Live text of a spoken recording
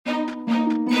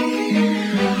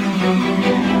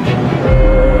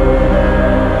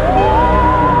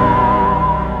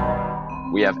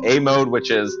A mode, which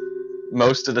is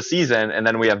most of the season, and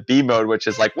then we have B mode, which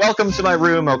is like, welcome to my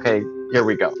room. Okay, here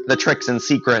we go. The tricks and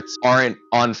secrets aren't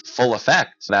on full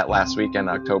effect that last week in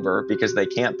October because they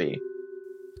can't be.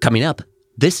 Coming up,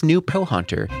 this new pro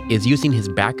haunter is using his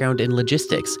background in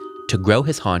logistics to grow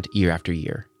his haunt year after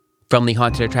year. From the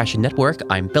Haunted Attraction Network,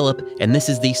 I'm Philip, and this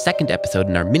is the second episode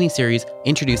in our mini-series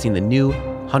introducing the new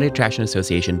Haunted Attraction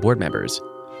Association board members.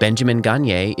 Benjamin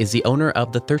Gagne is the owner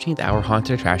of the 13th Hour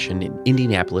Haunted Attraction in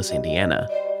Indianapolis, Indiana.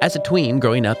 As a tween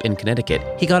growing up in Connecticut,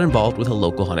 he got involved with a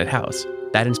local haunted house.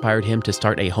 That inspired him to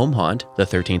start a home haunt, the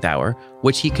 13th Hour,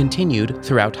 which he continued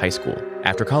throughout high school.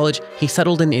 After college, he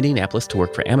settled in Indianapolis to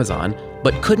work for Amazon,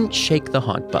 but couldn't shake the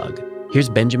haunt bug. Here's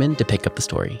Benjamin to pick up the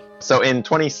story. So in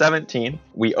 2017,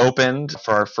 we opened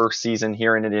for our first season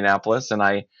here in Indianapolis, and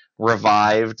I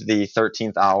revived the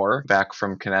 13th Hour back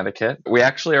from Connecticut. We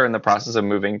actually are in the process of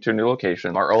moving to a new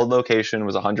location. Our old location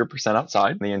was 100%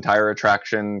 outside. The entire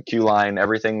attraction, queue line,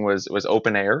 everything was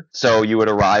open air. So you would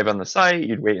arrive on the site,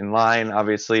 you'd wait in line,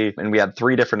 obviously, and we had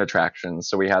 3 different attractions.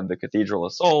 So we had the Cathedral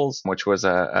of Souls, which was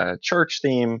a church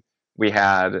theme. We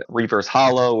had Reaper's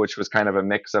Hollow, which was kind of a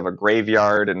mix of a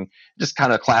graveyard and just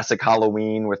kind of classic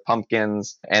Halloween with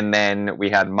pumpkins. And then we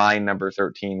had Mine Number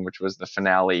 13, which was the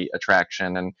finale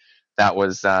attraction. And that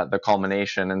was the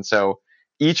culmination. And so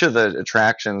each of the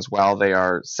attractions, while they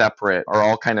are separate, are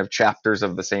all kind of chapters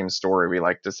of the same story, we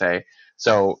like to say.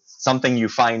 So something you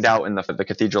find out in the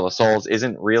Cathedral of Souls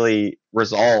isn't really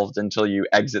resolved until you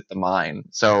exit the mine.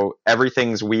 So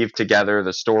everything's weaved together,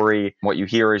 the story, what you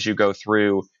hear as you go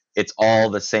through, it's all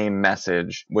the same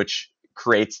message, which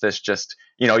creates this just,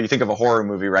 you think of a horror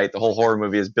movie, right? The whole horror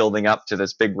movie is building up to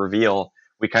this big reveal.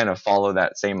 We kind of follow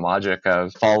that same logic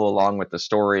of follow along with the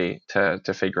story to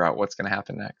figure out what's going to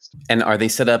happen next. And are they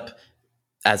set up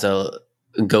as a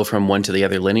go from one to the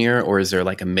other linear, or is there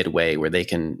like a midway where they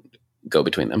can go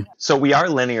between them? So we are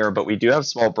linear, but we do have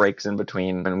small breaks in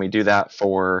between, and we do that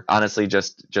for honestly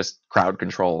just crowd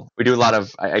control. We do a lot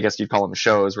of, I guess you'd call them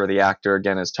shows, where the actor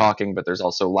again is talking, but there's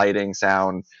also lighting,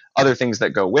 sound, other things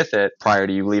that go with it prior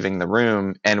to you leaving the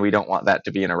room, and we don't want that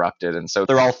to be interrupted. And so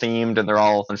they're all themed, and they're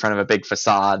all in front of a big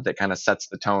facade that kind of sets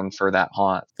the tone for that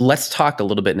haunt. Let's talk a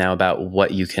little bit now about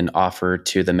what you can offer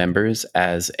to the members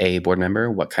as a board member,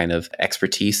 what kind of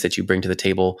expertise that you bring to the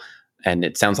table. And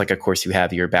it sounds like, of course, you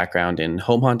have your background in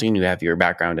home haunting, you have your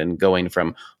background in going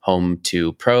from home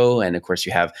to pro, and of course,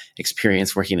 you have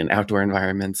experience working in outdoor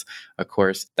environments, of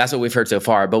course. That's what we've heard so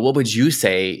far. But what would you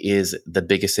say is the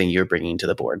biggest thing you're bringing to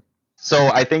the board?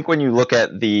 So I think when you look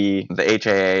at the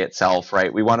HAA itself,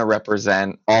 right, we want to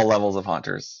represent all levels of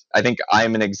haunters. I think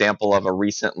I'm an example of a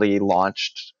recently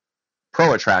launched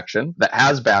pro attraction that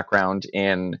has background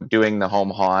in doing the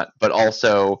home haunt, but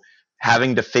also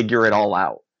having to figure it all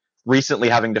out. Recently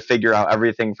having to figure out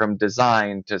everything from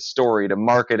design to story to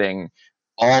marketing,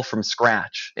 all from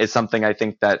scratch, is something I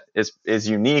think that is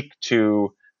unique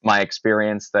to my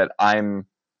experience that I'm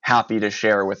happy to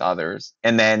share with others.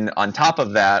 And then on top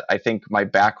of that, I think my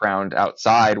background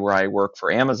outside where I work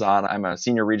for Amazon, I'm a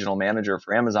senior regional manager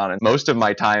for Amazon, and most of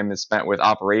my time is spent with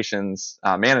operations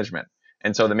management.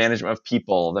 And so the management of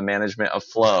people, the management of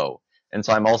flow. And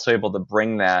so I'm also able to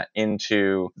bring that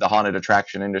into the haunted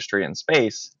attraction industry and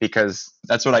space, because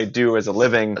that's what I do as a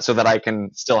living so that I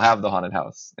can still have the haunted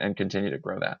house and continue to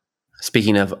grow that.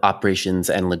 Speaking of operations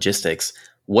and logistics,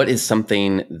 what is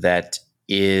something that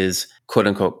is quote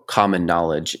unquote common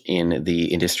knowledge in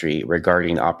the industry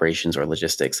regarding operations or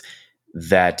logistics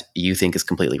that you think is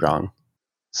completely wrong?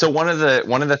 So one of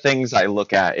the things I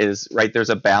look at is, right, there's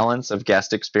a balance of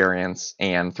guest experience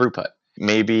and throughput.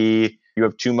 Maybe you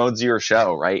have 2 modes of your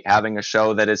show, right? Having a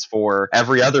show that is for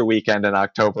every other weekend in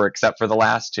October except for the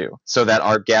last 2, so that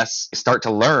our guests start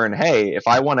to learn, hey, if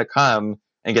I want to come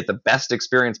and get the best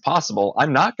experience possible,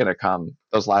 I'm not going to come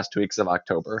those last 2 weeks of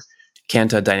October.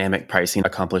 Can't dynamic pricing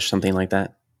accomplish something like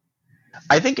that?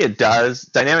 I think it does.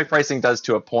 Dynamic pricing does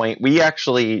to a point. We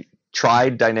actually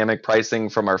tried dynamic pricing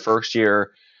from our first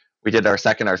year. We did our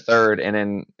second, our third, and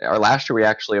in our last year, we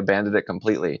actually abandoned it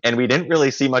completely. And we didn't really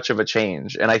see much of a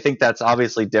change. And I think that's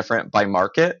obviously different by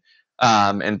market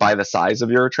and by the size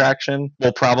of your attraction.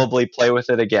 We'll probably play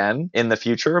with it again in the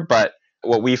future. But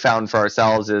what we found for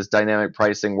ourselves is dynamic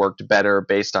pricing worked better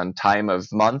based on time of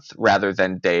month rather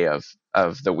than day of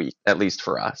the week, at least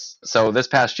for us. So this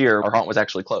past year, our haunt was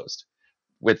actually closed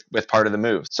with part of the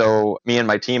move. So me and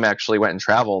my team actually went and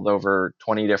traveled over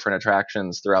 20 different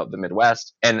attractions throughout the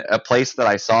Midwest. And a place that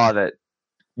I saw that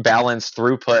balanced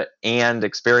throughput and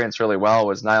experience really well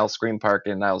was Niles Scream Park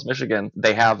in Niles, Michigan.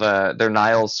 They have their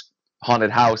Niles haunted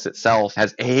house itself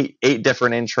has eight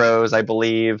different intros, I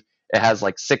believe. It has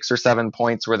like 6 or 7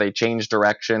 points where they change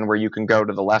direction, where you can go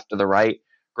to the left or the right.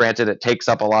 Granted, it takes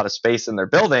up a lot of space in their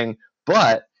building,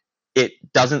 but it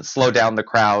doesn't slow down the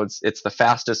crowds. It's the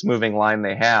fastest moving line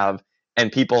they have,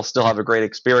 and people still have a great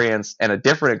experience and a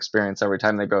different experience every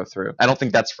time they go through. I don't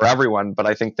think that's for everyone, but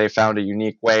I think they found a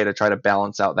unique way to try to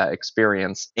balance out that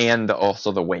experience and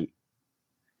also the wait.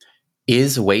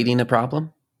 Is waiting a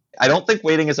problem? I don't think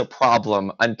waiting is a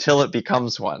problem until it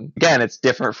becomes one. Again, it's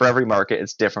different for every market.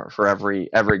 It's different for every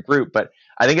group. But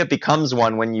I think it becomes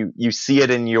one when you see it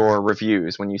in your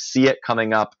reviews, when you see it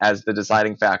coming up as the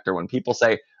deciding factor, when people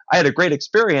say, I had a great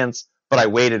experience, but I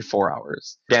waited 4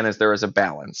 hours. Again, as there is a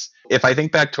balance. If I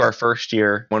think back to our first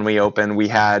year when we opened, we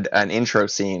had an intro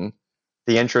scene.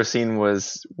 The intro scene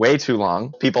was way too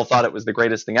long. People thought it was the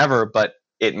greatest thing ever, but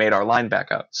it made our line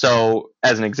back up. So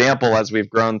as an example, as we've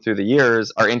grown through the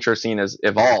years, our intro scene has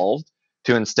evolved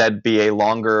to instead be a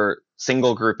longer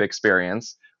single group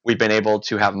experience. We've been able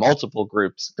to have multiple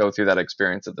groups go through that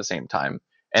experience at the same time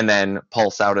and then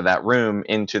pulse out of that room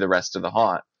into the rest of the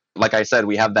haunt. Like I said,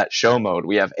 we have that show mode.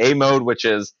 We have A mode, which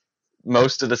is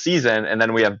most of the season, and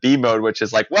then we have B mode, which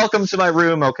is like, welcome to my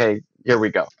room. Okay, here we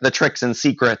go. The tricks and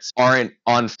secrets aren't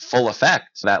on full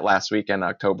effect that last week in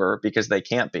October because they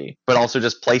can't be, but also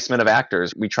just placement of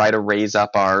actors. We try to raise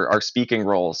up our speaking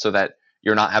roles so that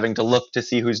you're not having to look to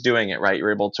see who's doing it, right?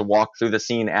 You're able to walk through the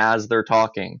scene as they're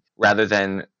talking rather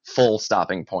than full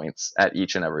stopping points at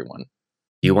each and every one.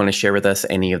 Do you want to share with us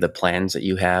any of the plans that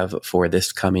you have for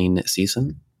this coming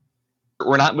season?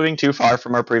 We're not moving too far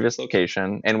from our previous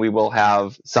location, and we will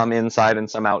have some inside and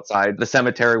some outside. The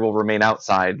cemetery will remain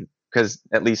outside because,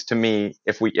 at least to me,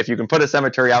 if you can put a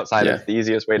cemetery outside, it's the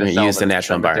easiest way to sell. Use the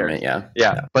natural environment,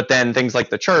 yeah. But then things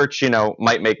like the church,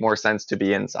 might make more sense to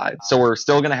be inside. So we're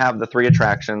still going to have the 3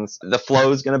 attractions. The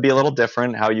flow is going to be a little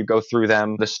different, how you go through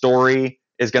them. The story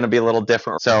is going to be a little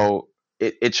different. So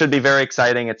it should be very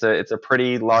exciting. It's a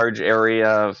pretty large area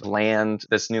of land.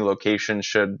 This new location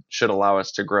should allow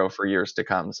us to grow for years to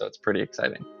come. So it's pretty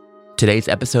exciting. Today's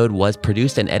episode was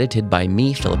produced and edited by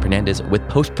me, Philip Hernandez, with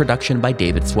post-production by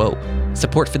David Swope.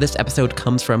 Support for this episode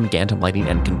comes from Gantom Lighting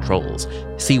and Controls.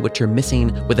 See what you're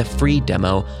missing with a free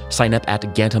demo. Sign up at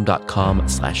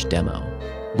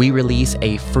gantom.com/demo. We release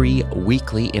a free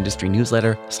weekly industry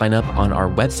newsletter. Sign up on our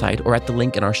website or at the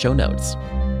link in our show notes.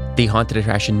 The Haunted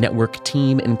Attraction Network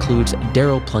team includes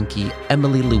Daryl Plunkey,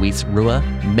 Emily Louise Rua,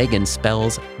 Megan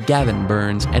Spells, Gavin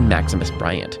Burns, and Maximus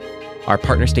Bryant. Our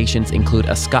partner stations include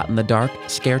A Scott in the Dark,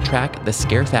 Scare Track, The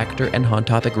Scare Factor, and Haunt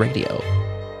Topic Radio.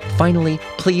 Finally,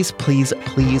 please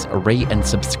rate and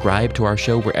subscribe to our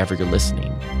show wherever you're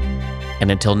listening.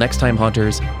 And until next time,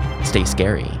 Haunters, stay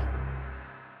scary.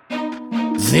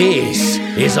 This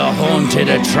is a Haunted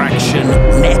Attraction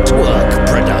Network.